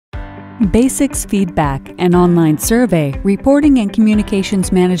Basics Feedback, an online survey, reporting and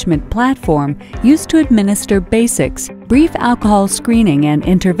communications management platform used to administer basics, brief alcohol screening and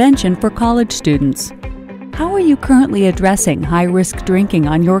intervention for college students. How are you currently addressing high-risk drinking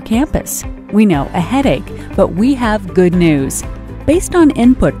on your campus? We know, a headache, but we have good news. Based on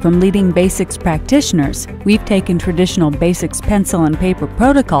input from leading basics practitioners, we've taken traditional basics pencil and paper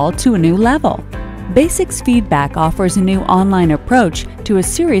protocol to a new level. Basics Feedback offers a new online approach to a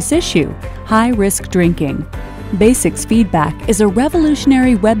serious issue, high-risk drinking. Basics Feedback is a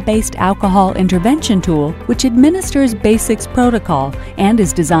revolutionary web-based alcohol intervention tool which administers basics protocol and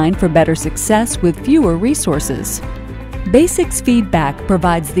is designed for better success with fewer resources. Basics Feedback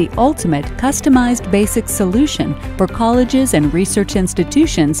provides the ultimate customized basics solution for colleges and research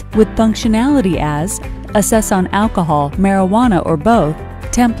institutions with functionality as assess on alcohol, marijuana, or both,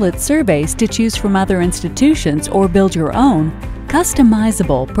 template surveys to choose from other institutions or build your own,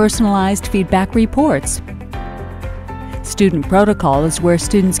 customizable personalized feedback reports. Student Protocol is where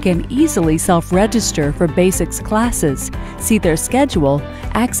students can easily self-register for basics classes, see their schedule,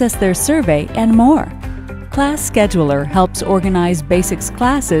 access their survey, and more. Class Scheduler helps organize basics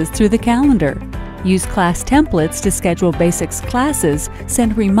classes through the calendar. Use class templates to schedule basics classes,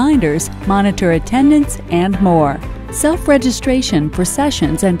 send reminders, monitor attendance, and more. Self-registration for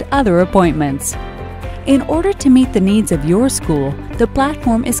sessions and other appointments. In order to meet the needs of your school, the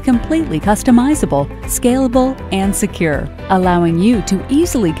platform is completely customizable, scalable, and secure, allowing you to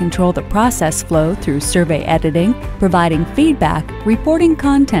easily control the process flow through survey editing, providing feedback, reporting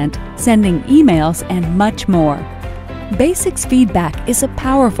content, sending emails, and much more. Basics Feedback is a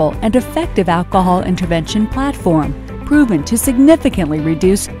powerful and effective alcohol intervention platform, proven to significantly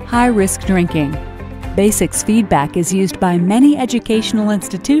reduce high-risk drinking. Basics Feedback is used by many educational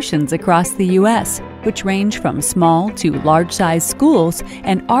institutions across the U.S., which range from small to large-sized schools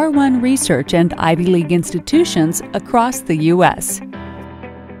and R1 research and Ivy League institutions across the U.S.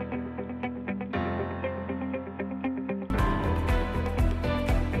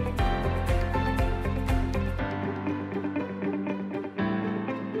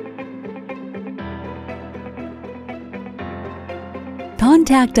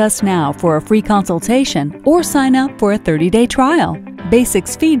 Contact us now for a free consultation or sign up for a 30-day trial.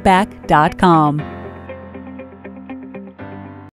 basicsfeedback.com